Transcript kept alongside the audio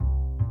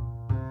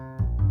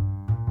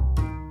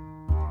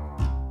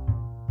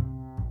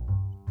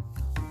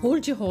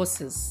Hold your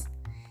horses.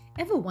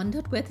 Ever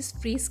wondered where this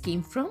phrase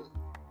came from?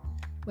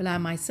 Well, I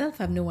myself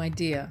have no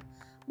idea,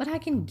 but I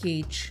can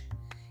gauge.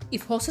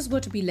 If horses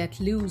were to be let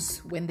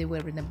loose when they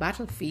were in a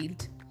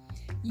battlefield,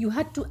 you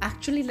had to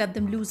actually let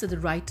them loose at the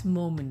right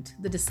moment,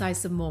 the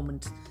decisive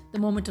moment, the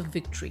moment of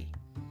victory.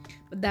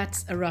 But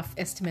that's a rough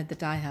estimate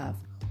that I have.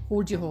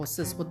 Hold your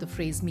horses, what the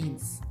phrase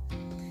means.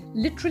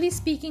 Literally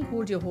speaking,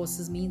 hold your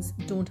horses means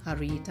don't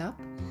hurry it up.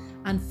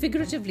 And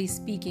figuratively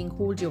speaking,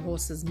 hold your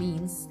horses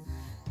means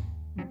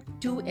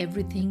do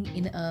everything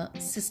in a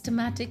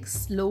systematic,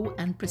 slow,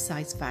 and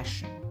precise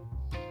fashion.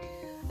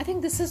 I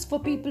think this is for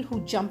people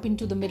who jump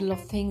into the middle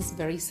of things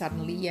very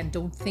suddenly and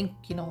don't think,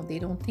 they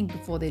don't think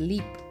before they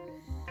leap.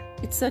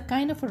 It's a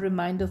kind of a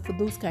reminder for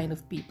those kind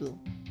of people.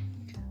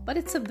 But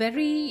it's a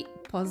very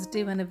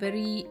positive and a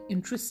very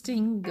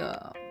interesting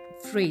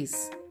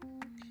phrase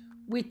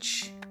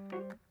which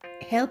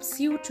helps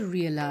you to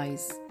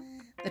realize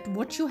that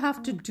what you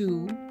have to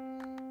do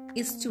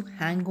is to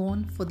hang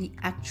on for the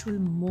actual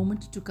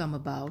moment to come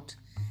about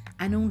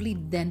and only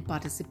then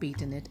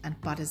participate in it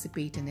and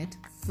participate in it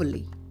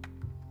fully.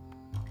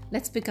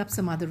 Let's pick up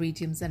some other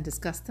idioms and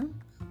discuss them.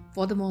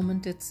 For the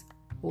moment, it's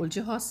hold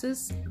your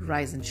horses,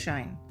 rise and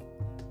shine.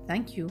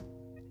 Thank you.